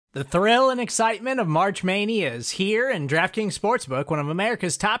The thrill and excitement of March Mania is here, and DraftKings Sportsbook, one of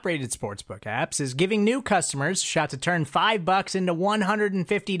America's top-rated sportsbook apps, is giving new customers a shot to turn $5 into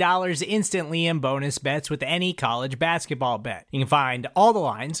 $150 instantly in bonus bets with any college basketball bet. You can find all the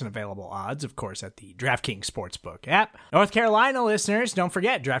lines and available odds, of course, at the DraftKings Sportsbook app. North Carolina listeners, don't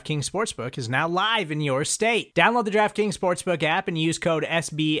forget, DraftKings Sportsbook is now live in your state. Download the DraftKings Sportsbook app and use code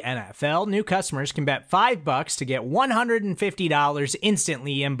SBNFL. New customers can bet $5 to get $150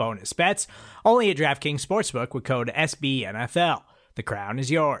 instantly in bonus bets, only at DraftKings Sportsbook with code SBNFL. The crown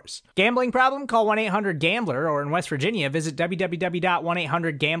is yours. Gambling problem? Call 1-800-GAMBLER, or in West Virginia, visit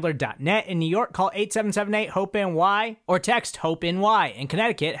www.1800gambler.net. In New York, call 877-8-HOPE-NY or text HOPE-NY. In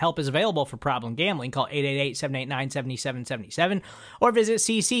Connecticut, help is available for problem gambling. Call 888-789-7777 or visit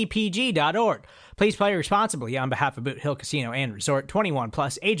ccpg.org. Please play responsibly on behalf of Boot Hill Casino and Resort. 21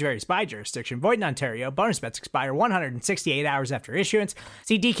 plus, age varies by jurisdiction. Void in Ontario. Bonus bets expire 168 hours after issuance.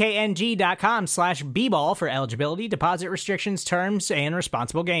 See dkng.com/bball for eligibility, deposit restrictions, terms, and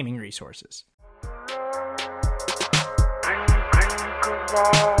responsible gaming resources.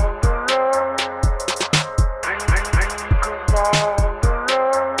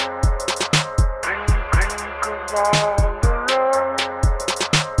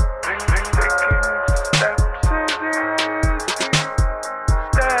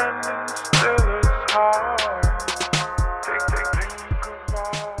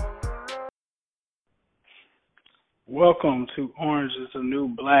 Welcome to Orange is the New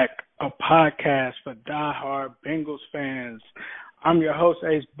Black, a podcast for diehard Bengals fans. I'm your host,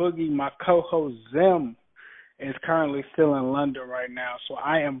 Ace Boogie. My co-host, Zim, is currently still in London right now, so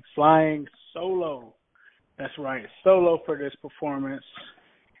I am flying solo. That's right, solo for this performance,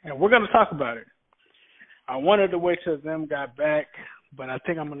 and we're going to talk about it. I wanted to wait till Zim got back, but I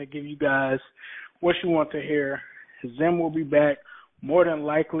think I'm going to give you guys what you want to hear. Zim will be back. More than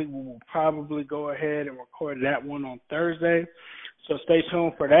likely, we will probably go ahead and record that one on Thursday. So stay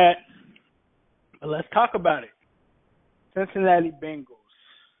tuned for that. But let's talk about it. Cincinnati Bengals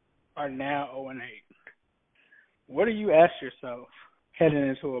are now 0-8. What do you ask yourself heading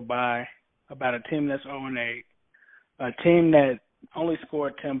into a bye about a team that's 0-8, a team that only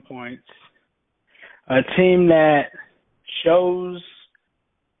scored 10 points, a team that shows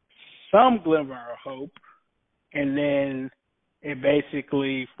some glimmer of hope, and then it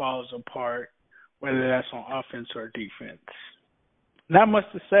basically falls apart, whether that's on offense or defense? Not much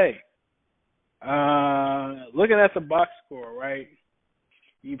to say. Looking at the box score, right,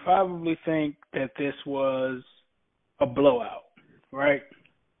 you probably think that this was a blowout, right?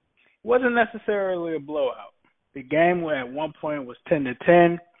 Wasn't necessarily a blowout. The game at one point was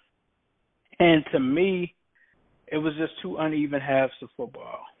 10-10, and to me, it was just two uneven halves of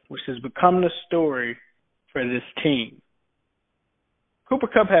football, which has become the story for this team. Cooper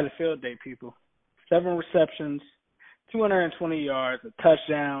Kupp had a field day, people. 7 receptions, 220 yards, a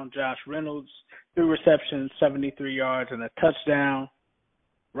touchdown. Josh Reynolds, 3 receptions, 73 yards, and a touchdown.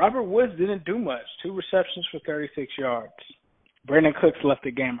 Robert Woods didn't do much. 2 receptions for 36 yards. Brandon Cooks left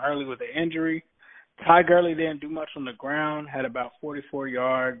the game early with an injury. Ty Gurley didn't do much on the ground, had about 44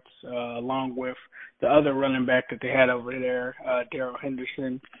 yards, along with the other running back that they had over there, Darrell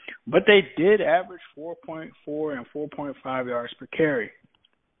Henderson. But they did average 4.4 and 4.5 yards per carry.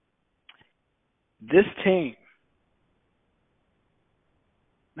 This team,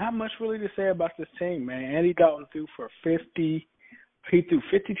 not much really to say about this team, man. Andy Dalton threw for 50. He threw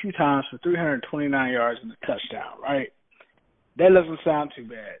 52 times for 329 yards and a touchdown, right? That doesn't sound too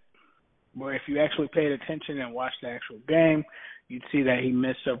bad. But if you actually paid attention and watched the actual game, you'd see that he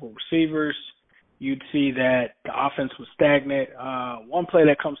missed several receivers. You'd see that the offense was stagnant. One play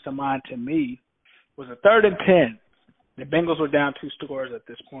that comes to mind to me was a 3rd and 10. The Bengals were down 2 scores at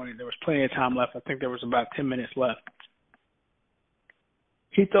this point. There was plenty of time left. I think there was about 10 minutes left.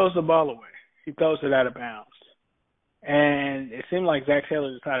 He throws the ball away. He throws it out of bounds. And it seemed like Zach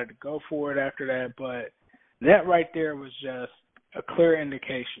Taylor decided to go for it after that, but that right there was just a clear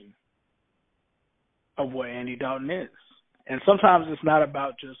indication of what Andy Dalton is. And sometimes it's not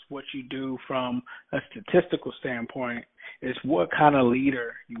about just what you do from a statistical standpoint. It's what kind of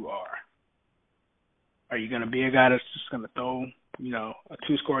leader you are. Are you going to be a guy that's just going to throw, a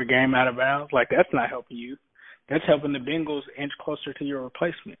 2-score game out of bounds? Like, that's not helping you. That's helping the Bengals inch closer to your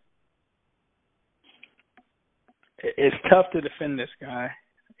replacement. It's tough to defend this guy.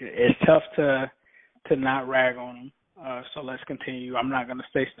 It's tough to not rag on him. So let's continue. I'm not going to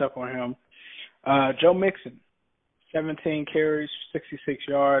stay stuck on him. Joe Mixon, 17 carries, 66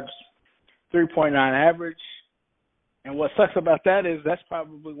 yards, 3.9 average. And what sucks about that is that's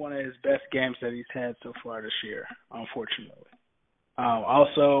probably one of his best games that he's had so far this year, unfortunately.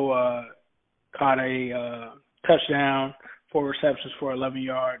 Also caught a touchdown, 4 receptions for 11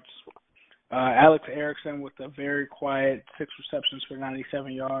 yards. Alex Erickson with a very quiet 6 receptions for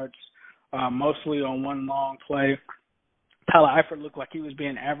 97 yards, mostly on one long play. Tyler Eifert looked like he was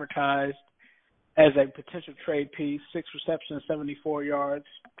being advertised as a potential trade piece, 6 receptions, 74 yards.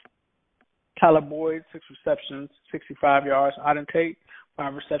 Tyler Boyd, 6 receptions, 65 yards. Auden Tate,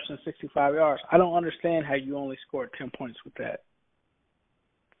 5 receptions, 65 yards. I don't understand how you only scored 10 points with that.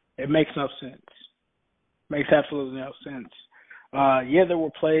 It makes no sense. Makes absolutely no sense. There were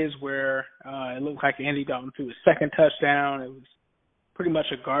plays where it looked like Andy Dalton threw his second touchdown. It was pretty much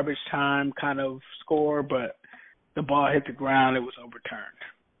a garbage time kind of score, but the ball hit the ground. It was overturned.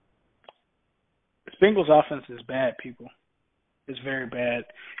 This Bengals offense is bad, people. It's very bad.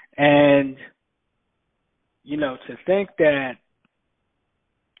 And, to think that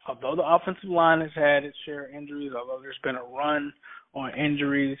although the offensive line has had its share of injuries, although there's been a run on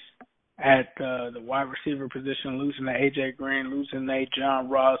injuries at the wide receiver position, losing to A.J. Green, losing to John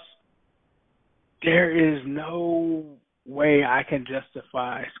Ross, there is no way I can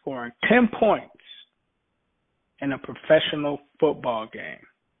justify scoring 10 points in a professional football game.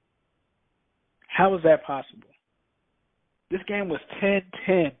 How is that possible? This game was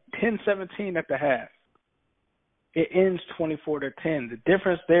 10-10, 10-17 at the half. It ends 24-10. The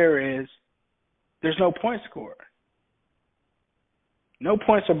difference there is there's no points scored. No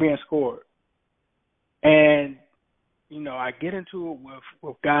points are being scored. And, I get into it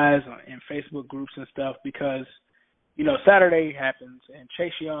with guys in Facebook groups and stuff because, Saturday happens and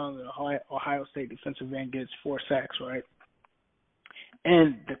Chase Young, the Ohio State defensive end, gets 4 sacks, right?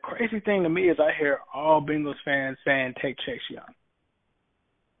 And the crazy thing to me is I hear all Bengals fans saying, take Chase Young.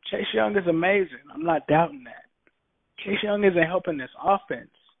 Chase Young is amazing. I'm not doubting that. Chase Young isn't helping this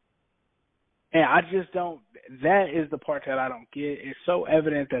offense. And I just don't – that is the part that I don't get. It's so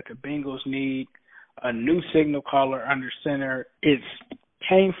evident that the Bengals need a new signal caller under center. It's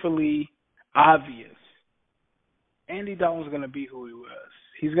painfully obvious. Andy Dalton's going to be who he was.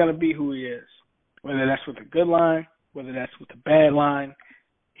 He's going to be who he is, whether that's with a good line, whether that's with a bad line.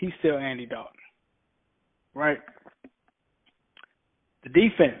 He's still Andy Dalton, right? The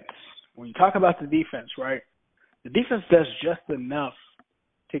defense, when you talk about the defense, right, the defense does just enough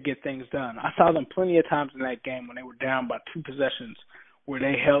to get things done. I saw them plenty of times in that game when they were down by 2 possessions where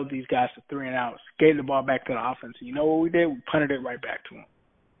they held these guys to 3 and outs, gave the ball back to the offense. And you know what we did? We punted it right back to them.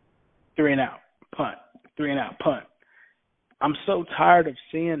 3 and out, punt, 3 and out, punt. I'm so tired of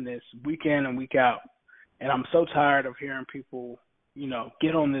seeing this week in and week out. And I'm so tired of hearing people,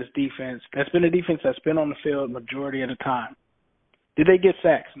 get on this defense. That's been a defense that's been on the field majority of the time. Did they get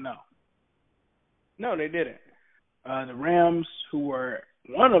sacks? No. No, they didn't. The Rams, who were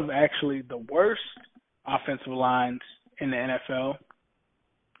one of actually the worst offensive lines in the NFL,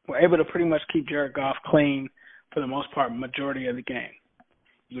 were able to pretty much keep Jared Goff clean for the most part majority of the game.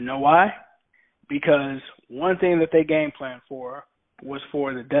 You know why? Because one thing that they game planned for was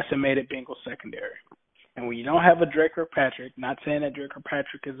for the decimated Bengals secondary. And when you don't have a Drake Kirkpatrick, not saying that Drake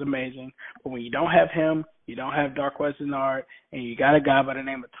Kirkpatrick is amazing, but when you don't have him, you don't have Darqueze Dennard, and you got a guy by the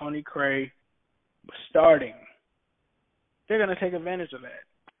name of Tony Cray starting, they're going to take advantage of that.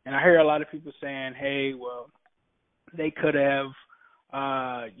 And I hear a lot of people saying, hey, well, they could have,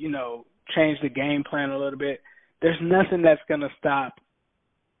 changed the game plan a little bit. There's nothing that's going to stop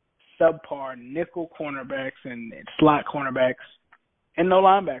subpar nickel cornerbacks and slot cornerbacks and no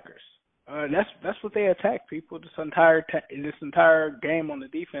linebackers. That's what they attack, people. This entire game on the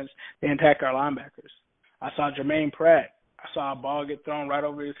defense, they attack our linebackers. I saw Jermaine Pratt. I saw a ball get thrown right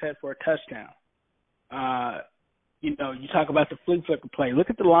over his head for a touchdown. You talk about the flea flicker play. Look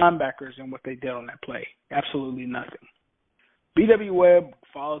at the linebackers and what they did on that play. Absolutely nothing. B.W. Webb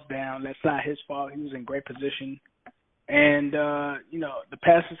falls down. That's not his fault. He was in great position. And, the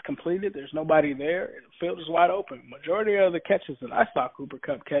pass is completed. There's nobody there. The field is wide open. Majority of the catches that I saw Cooper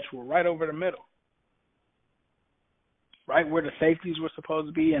Kupp catch were right over the middle, right where the safeties were supposed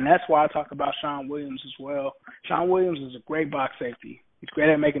to be. And that's why I talk about Sean Williams as well. Sean Williams is a great box safety. He's great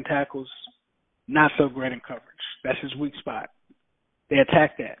at making tackles, not so great in coverage. That's his weak spot. They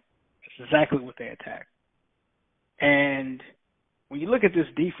attack that. That's exactly what they attack. And when you look at this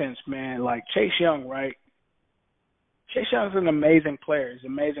defense, man, like Chase Young, right? Chase Young's an amazing player. He's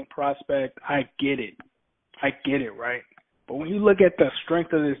an amazing prospect. I get it, right? But when you look at the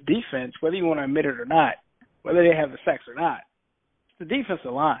strength of this defense, whether you want to admit it or not, whether they have the sacks or not, it's the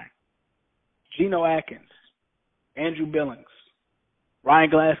defensive line. Geno Atkins, Andrew Billings,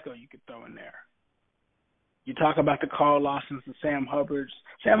 Ryan Glasgow you could throw in there. You talk about the Carl Lawsons and Sam Hubbards.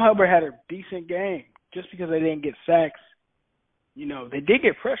 Sam Hubbard had a decent game. Just because they didn't get sacks They did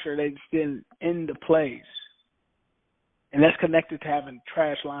get pressure. They just didn't end the plays. And that's connected to having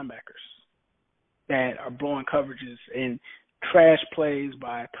trash linebackers that are blowing coverages and trash plays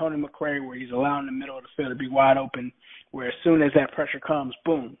by Tony McRae where he's allowing the middle of the field to be wide open, where as soon as that pressure comes,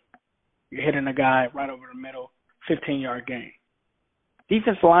 boom, you're hitting a guy right over the middle, 15-yard gain.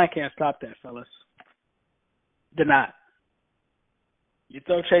 Defensive line can't stop that, fellas. They're not. You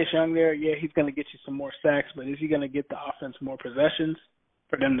throw Chase Young there, yeah, he's going to get you some more sacks, but is he going to get the offense more possessions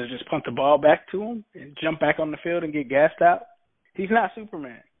for them to just punt the ball back to him and jump back on the field and get gassed out? He's not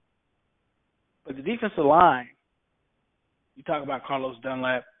Superman. But the defensive line, you talk about Carlos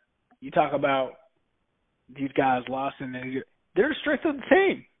Dunlap, you talk about these guys Lawson, and they're the strength of the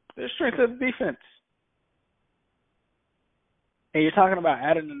team. They're the strength of the defense. And you're talking about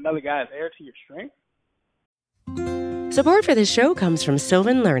adding another guy there to your strength? Support for this show comes from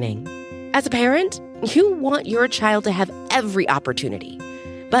Sylvan Learning. As a parent, you want your child to have every opportunity.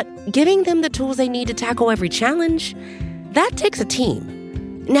 But giving them the tools they need to tackle every challenge, that takes a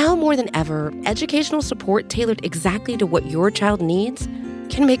team. Now more than ever, educational support tailored exactly to what your child needs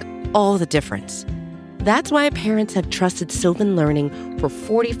can make all the difference. That's why parents have trusted Sylvan Learning for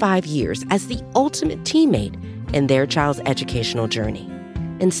 45 years as the ultimate teammate in their child's educational journey,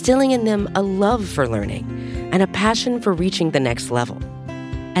 instilling in them a love for learning and a passion for reaching the next level.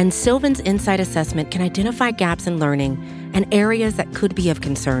 And Sylvan's Insight Assessment can identify gaps in learning and areas that could be of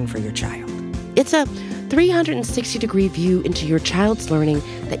concern for your child. It's a 360-degree view into your child's learning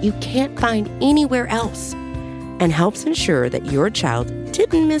that you can't find anywhere else, and helps ensure that your child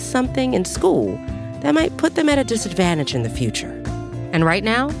didn't miss something in school that might put them at a disadvantage in the future. And right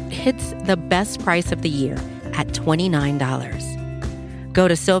now, it's the best price of the year at $29. Go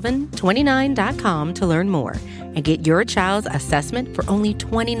to sylvan29.com to learn more and get your child's assessment for only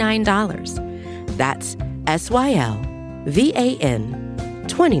 $29. That's SYLVAN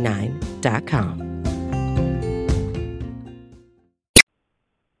 29.com.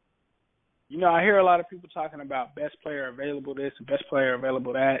 I hear a lot of people talking about best player available this and best player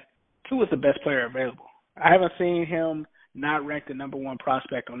available that. Tua is the best player available. I haven't seen him not ranked the number one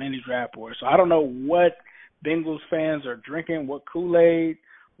prospect on any draft board. So I don't know what Bengals fans are drinking, what Kool-Aid,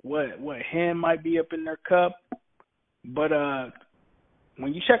 what hen might be up in their cup. But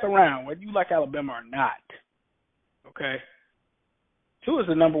when you check around, whether you like Alabama or not, okay, Tua is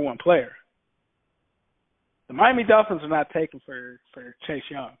the number one player. The Miami Dolphins are not taking for Chase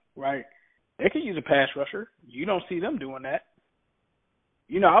Young, right? They could use a pass rusher. You don't see them doing that.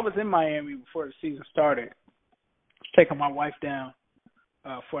 I was in Miami before the season started, taking my wife down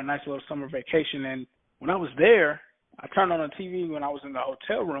for a nice little summer vacation. And when I was there, I turned on the TV when I was in the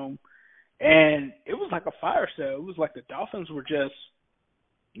hotel room, and it was like a fire sale. It was like the Dolphins were just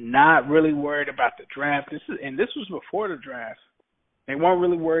not really worried about the draft. This was before the draft. They weren't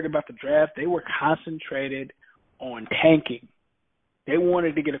really worried about the draft. They were concentrated on tanking. They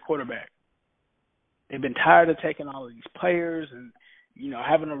wanted to get a quarterback. They've been tired of taking all of these players and,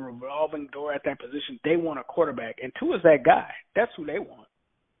 having a revolving door at that position. They want a quarterback. And Tua's that guy. That's who they want.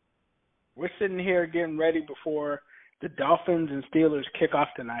 We're sitting here getting ready before the Dolphins and Steelers kick off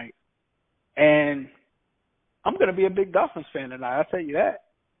tonight. And I'm going to be a big Dolphins fan tonight. I'll tell you that.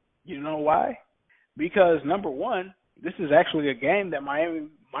 You know why? Because, number one, this is actually a game that Miami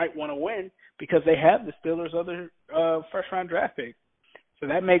might want to win because they have the Steelers' other first-round draft pick. So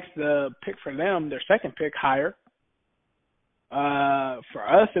that makes the pick for them, their second pick, higher. For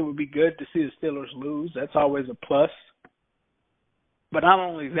us, it would be good to see the Steelers lose. That's always a plus. But not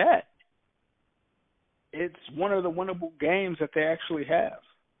only that, it's one of the winnable games that they actually have.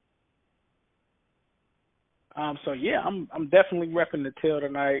 I'm definitely repping the tail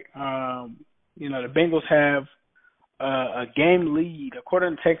tonight. The Bengals have a game lead.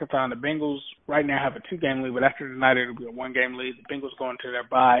 According to Tankathon, the Bengals right now have a 2-game lead, but after tonight it'll be a 1-game lead. The Bengals go into their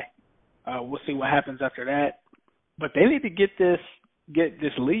bye. We'll see what happens after that. But they need to get this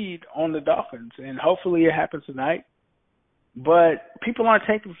lead on the Dolphins, and hopefully it happens tonight. But people aren't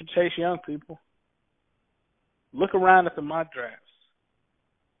taking for Chase Young, people. Look around at the mock drafts.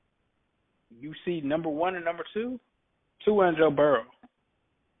 You see number 1 and number 2, Tua and Joe Burrow.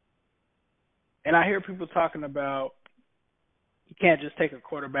 And I hear people talking about you can't just take a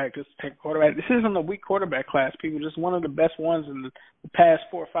quarterback, just take a quarterback. This isn't a weak quarterback class, people. Just one of the best ones in the past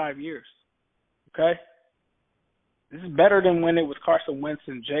 4 or 5 years. Okay? This is better than when it was Carson Wentz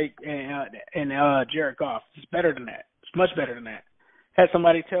and Jared Goff. It's better than that. It's much better than that. Had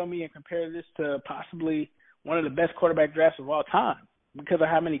somebody tell me and compare this to possibly one of the best quarterback drafts of all time because of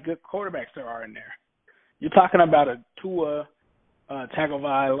how many good quarterbacks there are in there. You're talking about a Tua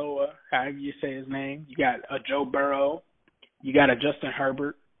Tagovailoa, however you say his name. You got a Joe Burrow. You got a Justin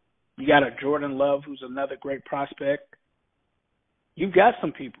Herbert. You got a Jordan Love, who's another great prospect. You've got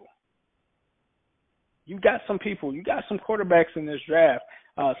some people. You got some quarterbacks in this draft.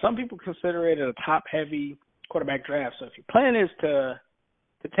 Some people consider it a top-heavy quarterback draft. So if your plan is to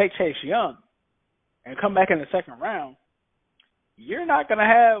take Chase Young and come back in the second round, you're not going to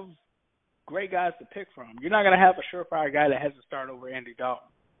have great guys to pick from. You're not going to have a surefire guy that has to start over Andy Dalton.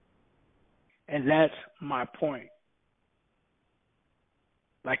 And that's my point.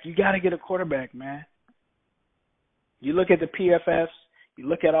 Like, you got to get a quarterback, man. You look at the PFFs, you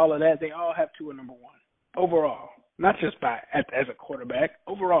look at all of that, they all have Tua number one overall, not just as a quarterback,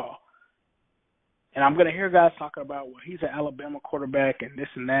 overall. And I'm going to hear guys talk about, well, he's an Alabama quarterback and this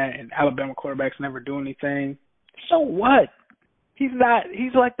and that, and Alabama quarterbacks never do anything. So what? He's not.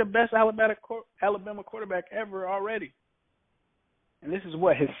 He's like the best Alabama quarterback ever already. And this is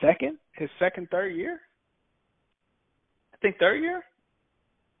what, his third year? I think third year?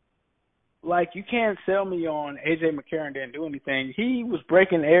 Like, you can't sell me on A.J. McCarron didn't do anything. He was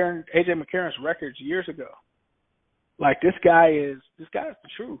breaking A.J. McCarron's records years ago. Like, this guy is the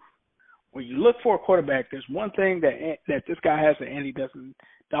truth. When you look for a quarterback, there's one thing that this guy has that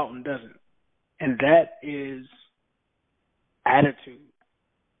Dalton doesn't, and that is attitude.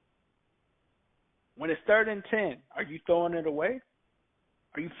 When it's 3rd and 10, are you throwing it away?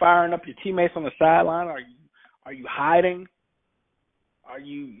 Are you firing up your teammates on the sideline? Are you hiding? Are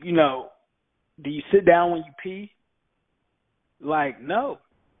you, do you sit down when you pee? Like, no.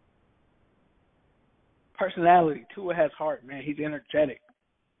 Personality. Tua has heart, man. He's energetic.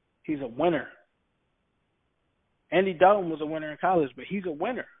 He's a winner. Andy Dalton was a winner in college, but he's a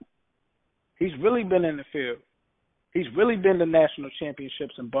winner. He's really been in the field. He's really been to national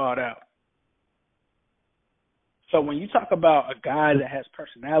championships and balled out. So when you talk about a guy that has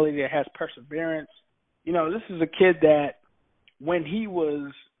personality, that has perseverance, this is a kid that when he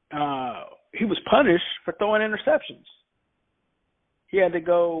was punished for throwing interceptions. He had to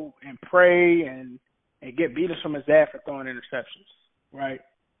go and pray and get beatings from his dad for throwing interceptions, right?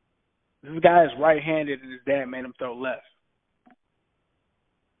 This guy is right-handed and his dad made him throw left.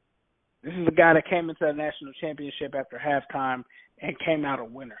 This is a guy that came into the national championship after halftime and came out a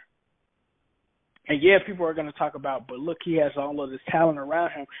winner. And, yeah, people are going to talk about, but look, he has all of this talent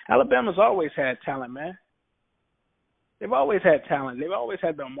around him. Alabama's always had talent, man. They've always had talent. They've always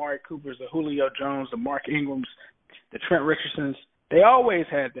had the Amari Coopers, the Julio Jones, the Mark Ingrams, the Trent Richardsons. They always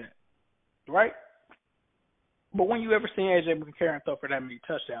had that, right? But when you ever seen A.J. McCarron throw for that many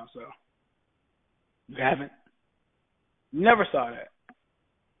touchdowns, though? You haven't. You never saw that.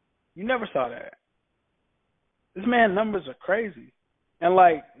 You never saw that. This man's numbers are crazy. And,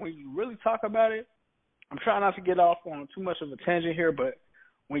 like, when you really talk about it, I'm trying not to get off on too much of a tangent here, but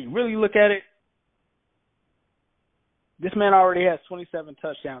when you really look at it, this man already has 27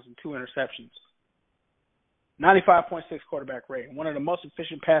 touchdowns and 2 interceptions. 95.6 quarterback rating. One of the most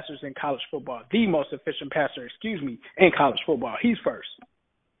efficient passers in college football. The most efficient passer, in college football. He's first.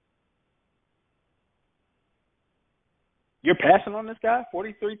 You're passing on this guy?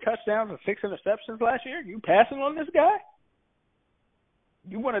 43 touchdowns and 6 interceptions last year? You passing on this guy?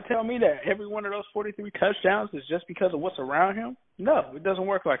 You want to tell me that every one of those 43 touchdowns is just because of what's around him? No, it doesn't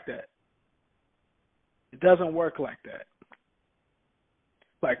work like that. It doesn't work like that.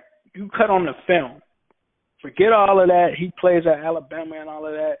 Like, you cut on the film. Forget all of that. He plays at Alabama and all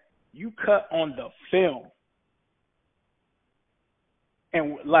of that. You cut on the film.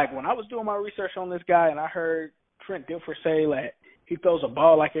 And, like, when I was doing my research on this guy and I heard Trent Dilfer say that he throws a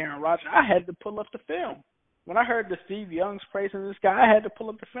ball like Aaron Rodgers, I had to pull up the film. When I heard the Steve Young's praising this guy, I had to pull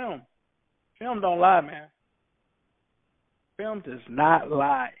up the film. Film don't lie, man. Film does not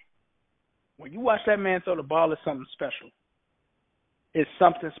lie. When you watch that man throw the ball, it's something special. It's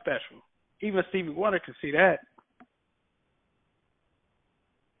something special. Even Stevie Wonder can see that.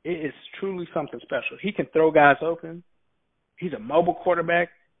 It is truly something special. He can throw guys open. He's a mobile quarterback.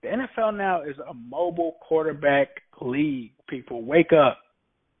 The NFL now is a mobile quarterback league. People, wake up.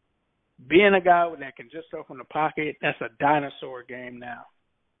 Being a guy that can just throw from the pocket, that's a dinosaur game now.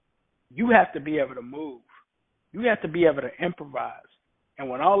 You have to be able to move. You have to be able to improvise. And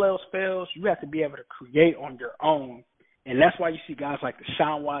when all else fails, you have to be able to create on your own. And that's why you see guys like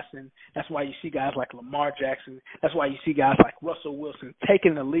Deshaun Watson. That's why you see guys like Lamar Jackson. That's why you see guys like Russell Wilson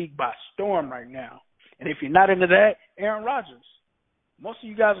taking the league by storm right now. And if you're not into that, Aaron Rodgers. Most of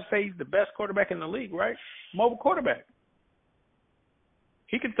you guys will say he's the best quarterback in the league, right? Mobile quarterback.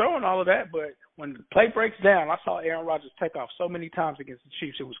 He can throw and all of that, but when the play breaks down, I saw Aaron Rodgers take off so many times against the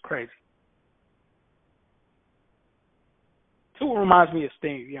Chiefs, it was crazy. Tua reminds me of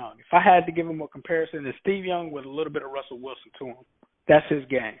Steve Young. If I had to give him a comparison, it's Steve Young with a little bit of Russell Wilson to him. That's his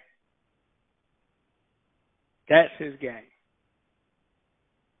game. That's his game.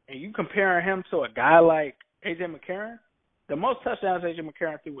 And you comparing him to a guy like A.J. McCarron, the most touchdowns A.J.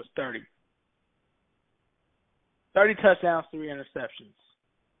 McCarron threw was 30. 30 touchdowns, 3 interceptions.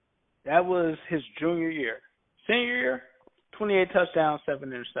 That was his junior year. Senior year, 28 touchdowns, 7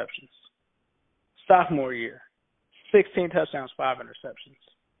 interceptions. Sophomore year, 16 touchdowns, 5 interceptions.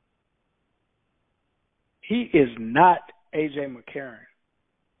 He is not A.J. McCarron.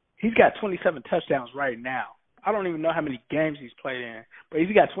 He's got 27 touchdowns right now. I don't even know how many games he's played in, but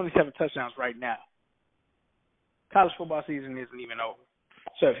he's got 27 touchdowns right now. College football season isn't even over.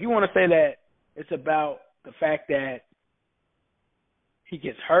 So if you want to say that it's about the fact that he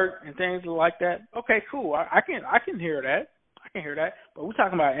gets hurt and things like that, okay, cool. I can hear that. I can hear that. But we're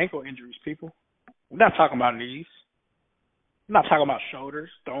talking about ankle injuries, people. We're not talking about knees. We're not talking about shoulders,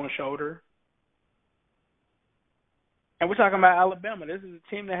 throwing shoulder. And we're talking about Alabama. This is a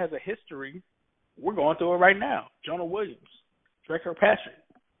team that has a history. We're going through it right now. Jonah Williams, Drake Kirkpatrick,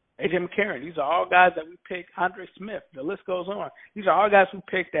 A.J. McCarron. These are all guys that we picked. Andre Smith. The list goes on. These are all guys we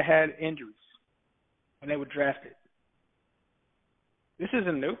picked that had injuries when they were drafted. This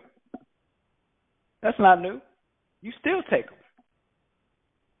isn't new. That's not new. You still take him.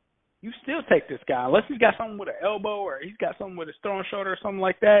 You still take this guy. Unless he's got something with an elbow or he's got something with his throwing shoulder or something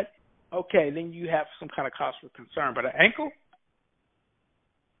like that, okay, then you have some kind of cause for concern. But an ankle?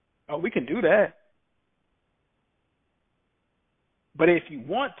 Oh, we can do that. But if you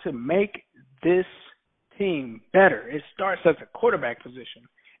want to make this team better, it starts at the quarterback position.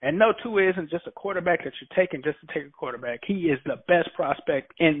 And no, Tua isn't just a quarterback that you're taking just to take a quarterback. He is the best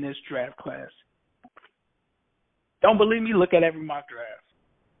prospect in this draft class. Don't believe me? Look at every mock draft.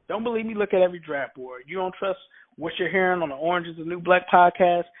 Don't believe me? Look at every draft board. You don't trust what you're hearing on the Orange is the New Black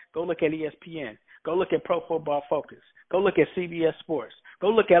podcast? Go look at ESPN. Go look at Pro Football Focus. Go look at CBS Sports. Go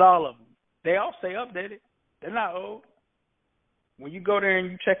look at all of them. They all stay updated. They're not old. When you go there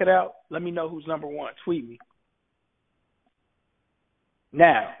and you check it out, let me know who's number one. Tweet me.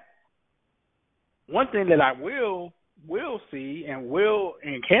 Now, one thing that I will see and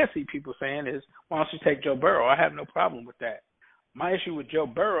can see people saying is, why don't you take Joe Burrow? I have no problem with that. My issue with Joe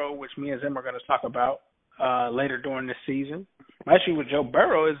Burrow, which me and Zim are going to talk about later during this season, my issue with Joe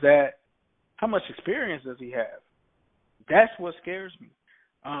Burrow is that how much experience does he have? That's what scares me.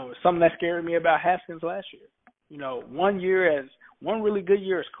 Something that scared me about Haskins last year. You know, one really good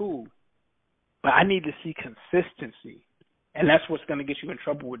year is cool, but I need to see consistency. And that's what's going to get you in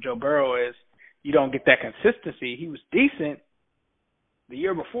trouble with Joe Burrow is you don't get that consistency. He was decent the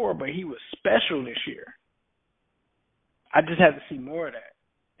year before, but he was special this year. I just have to see more of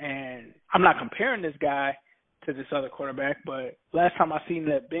that. And I'm not comparing this guy to this other quarterback, but last time I seen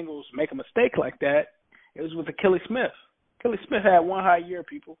the Bengals make a mistake like that, it was with Achilles Smith. Achilles Smith had one high year,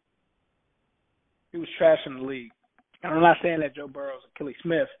 people. He was trash in the league. And I'm not saying that Joe Burrow is Achilles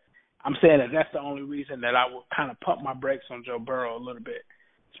Smith. I'm saying that that's the only reason that I will kind of pump my brakes on Joe Burrow a little bit,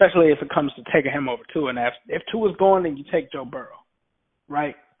 especially if it comes to taking him over Tua. And if Tua's going, then you take Joe Burrow,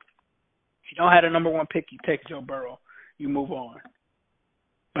 right? If you don't have a number one pick, you take Joe Burrow. You move on.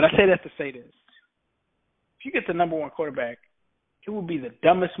 But I say that to say this. If you get the number one quarterback, it would be the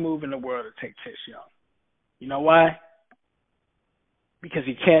dumbest move in the world to take Chase Young. You know why? Because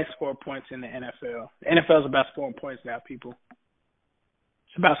he can't score points in the NFL. The NFL is about scoring points now, people.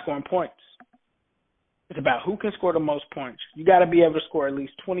 It's about scoring points. It's about who can score the most points. You got to be able to score at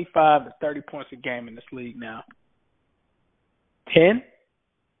least 25 to 30 points a game in this league now. 10?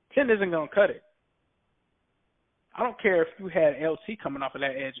 10 isn't going to cut it. I don't care if you had LT coming off of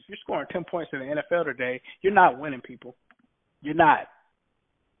that edge. If you're scoring 10 points in the NFL today, you're not winning, people. You're not.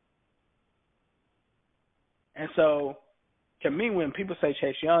 And so, to me, when people say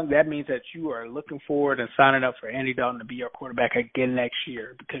Chase Young, that means that you are looking forward and signing up for Andy Dalton to be your quarterback again next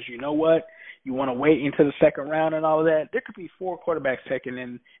year. Because you know what? You want to wait into the second round and all of that. There could be 4 quarterbacks taken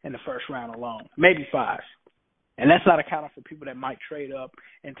in the first round alone, maybe 5. And that's not accounting for people that might trade up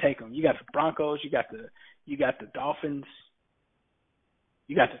and take them. You got the Broncos, you got the Dolphins,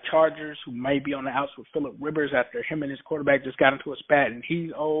 you got the Chargers, who may be on the outs with Phillip Rivers after him and his quarterback just got into a spat, and he's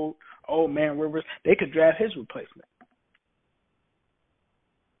old man Rivers. They could draft his replacement.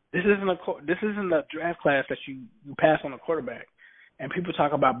 This isn't a draft class that you pass on a quarterback. And people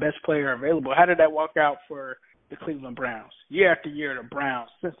talk about best player available. How did that work out for the Cleveland Browns? Year after year, the Browns,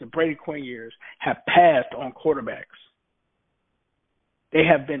 since the Brady Quinn years, have passed on quarterbacks. They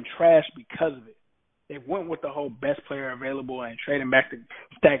have been trashed because of it. They went with the whole best player available and trading back to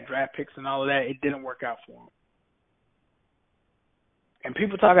stack draft picks and all of that. It didn't work out for them. And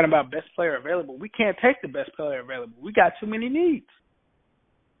people talking about best player available, we can't take the best player available. We got too many needs.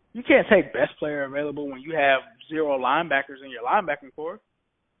 You can't take best player available when you have 0 linebackers in your linebacking core.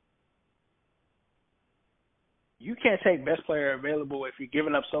 You can't take best player available if you're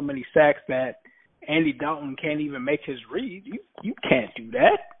giving up so many sacks that Andy Dalton can't even make his read. You can't do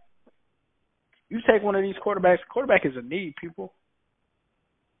that. You take one of these quarterbacks. Quarterback is a need, people.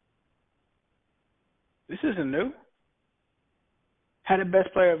 This isn't new. Had the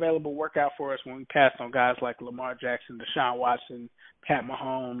best player available work out for us when we passed on guys like Lamar Jackson, Deshaun Watson, Pat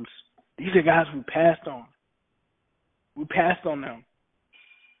Mahomes. These are guys we passed on. We passed on them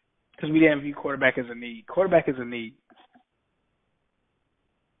because we didn't view quarterback as a need. Quarterback is a need.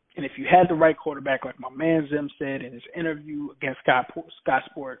 And if you had the right quarterback, like my man Zim said in his interview against Sky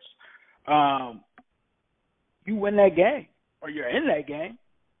Sports, you win that game or you're in that game.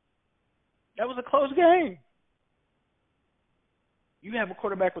 That was a close game. You have a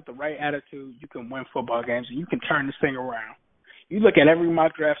quarterback with the right attitude, you can win football games, and you can turn this thing around. You look at every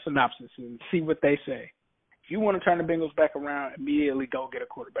mock draft synopsis and see what they say. If you want to turn the Bengals back around, immediately go get a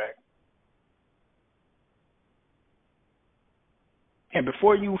quarterback. And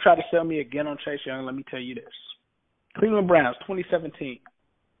before you try to sell me again on Chase Young, let me tell you this. Cleveland Browns, 2017,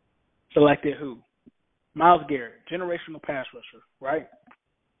 selected who? Myles Garrett, generational pass rusher, right?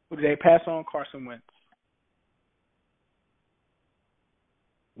 Who did they pass on? Carson Wentz.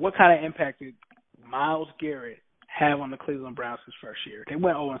 What kind of impact did Myles Garrett have on the Cleveland Browns his first year? They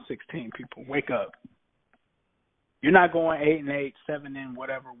went 0-16, people. Wake up. You're not going 8-8, 7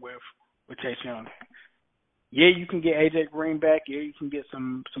 whatever with Chase Young. Yeah, you can get A.J. Green back. Yeah, you can get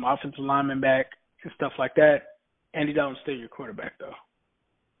some offensive linemen back and stuff like that. Andy Dalton's still your quarterback, though.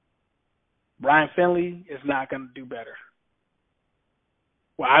 Ryan Finley is not going to do better.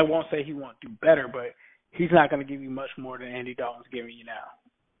 Well, I won't say he won't do better, but he's not going to give you much more than Andy Dalton's giving you now.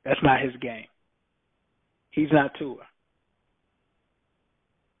 That's not his game. He's not Tua.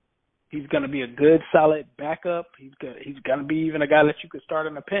 He's going to be a good, solid backup. He's going to be even a guy that you could start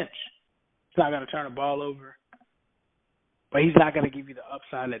in a pinch. He's not going to turn the ball over. But he's not going to give you the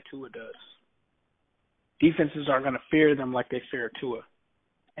upside that Tua does. Defenses aren't going to fear them like they fear Tua.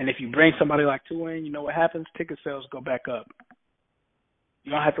 And if you bring somebody like Tua in, you know what happens? Ticket sales go back up.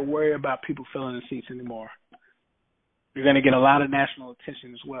 You don't have to worry about people filling the seats anymore. You're going to get a lot of national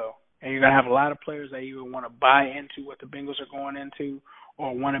attention as well. And you're going to have a lot of players that either want to buy into what the Bengals are going into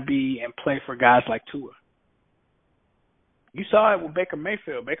or want to be and play for guys like Tua. You saw it with Baker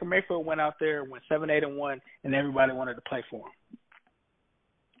Mayfield. Baker Mayfield went out there, went 7-8-1, and everybody wanted to play for him.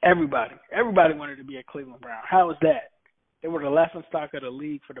 Everybody. Everybody wanted to be a Cleveland Brown. How is that? They were the laughingstock of the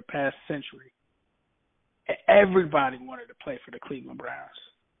league for the past century. Everybody wanted to play for the Cleveland Browns.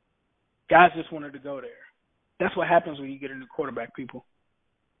 Guys just wanted to go there. That's what happens when you get a new quarterback, people.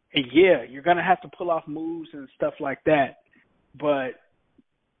 And, yeah, you're going to have to pull off moves and stuff like that. But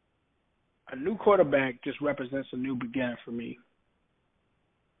a new quarterback just represents a new beginning for me.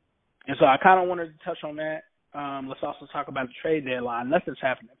 And so I kind of wanted to touch on that. Let's also talk about the trade deadline. Nothing's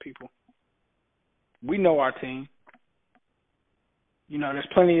happening, people. We know our team. You know, there's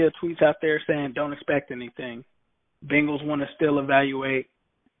plenty of tweets out there saying don't expect anything. Bengals want to still evaluate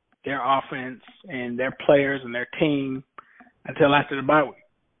their offense and their players and their team until after the bye week.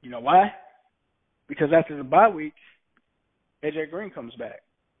 You know why? Because after the bye week, A.J. Green comes back.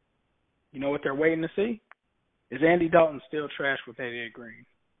 You know what they're waiting to see? Is Andy Dalton still trash with A.J. Green?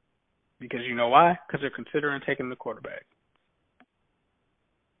 Because you know why? Because they're considering taking the quarterback.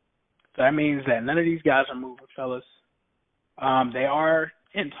 So that means that none of these guys are moving, fellas. They are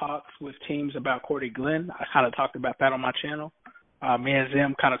in talks with teams about Cordy Glenn. I kind of talked about that on my channel. Me and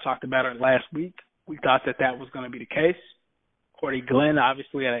Zim kind of talked about it last week. We thought that was going to be the case. Cordy Glenn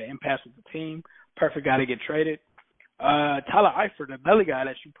obviously had an impasse with the team. Perfect guy to get traded. Tyler Eifert, another guy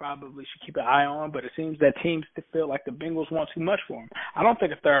that you probably should keep an eye on, but it seems that teams feel like the Bengals want too much for him. I don't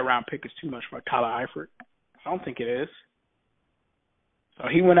think a third-round pick is too much for Tyler Eifert. I don't think it is. So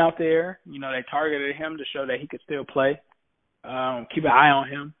he went out there. You know, they targeted him to show that he could still play. Keep an eye on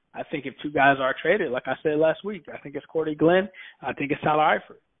him. I think if two guys are traded, like I said last week, I think it's Cordy Glenn. I think it's Tyler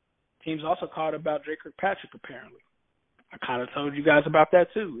Eifert. Teams also called about Drake Kirkpatrick, apparently. I kind of told you guys about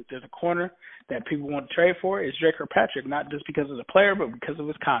that, too. If there's a corner that people want to trade for, it's Drake Kirkpatrick, not just because of the player, but because of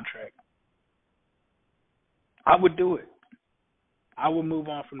his contract. I would do it. I would move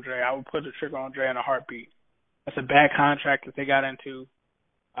on from Dre. I would put the trigger on Dre in a heartbeat. That's a bad contract that they got into.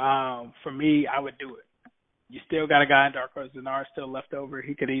 For me, I would do it. You still got a guy in Darko Zanar still left over.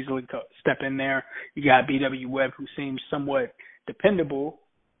 He could easily step in there. You got B.W. Webb, who seems somewhat dependable.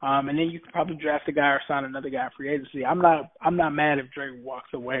 And then you could probably draft a guy or sign another guy in free agency. I'm not mad if Dre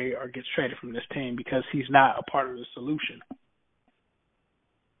walks away or gets traded from this team because he's not a part of the solution.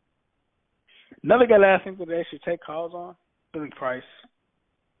 Another guy that I think that they should take calls on, Billy Price.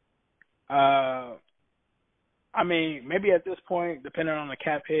 I mean, maybe at this point, depending on the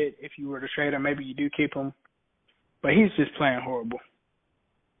cap hit, if you were to trade him, maybe you do keep him. But he's just playing horrible.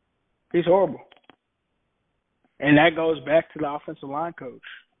 He's horrible. And that goes back to the offensive line coach.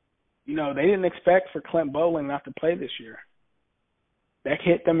 You know, they didn't expect for Clint Bowling not to play this year. That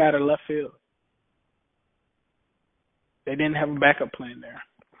hit them out of left field. They didn't have a backup plan there.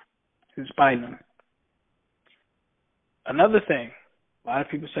 It's biting them. Another thing, a lot of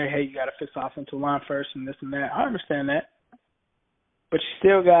people say, hey, you got to fix the offensive line first and this and that. I understand that. But you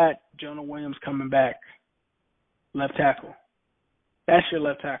still got Jonah Williams coming back, left tackle. That's your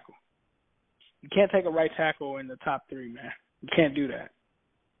left tackle. You can't take a right tackle in the top 3, man. You can't do that.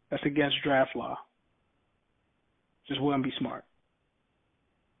 That's against draft law. Just wouldn't be smart.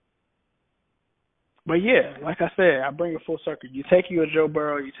 But, yeah, like I said, I bring it full circle. You take you a Joe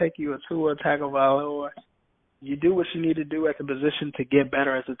Burrow, you take you a Tua Tagovailoa. You do what you need to do at the position to get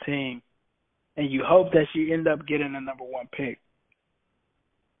better as a team. And you hope that you end up getting a number 1 pick.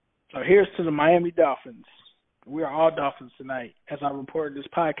 So here's to the Miami Dolphins. We are all Dolphins tonight. As I reported this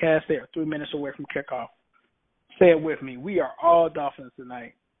podcast, they are 3 minutes away from kickoff. Say it with me. We are all Dolphins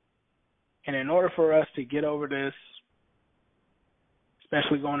tonight. And in order for us to get over this,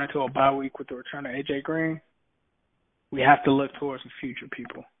 especially going into a bye week with the return of A.J. Green, we have to look towards the future,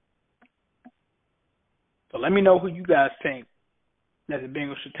 people. So let me know who you guys think that the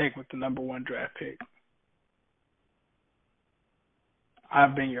Bengals should take with the number 1 draft pick.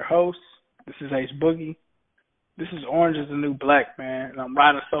 I've been your host. This is Ace Boogie. This is Orange is the New Black, man. And I'm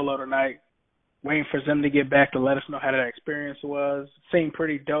riding solo tonight, waiting for them to get back to let us know how that experience was. It seemed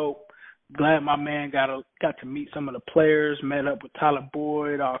pretty dope. Glad my man got to meet some of the players, met up with Tyler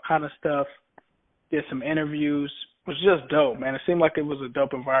Boyd, all kind of stuff. Did some interviews. It was just dope, man. It seemed like it was a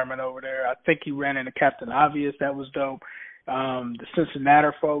dope environment over there. I think he ran into Captain Obvious. That was dope. The Cincinnati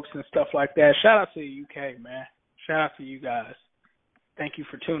folks and stuff like that. Shout out to the UK, man. Shout out to you guys. Thank you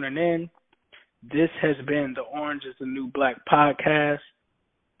for tuning in. This has been the Orange is the New Black podcast.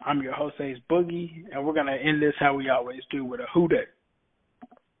 I'm your host, Ace Boogie, and we're going to end this how we always do with a Who Dat.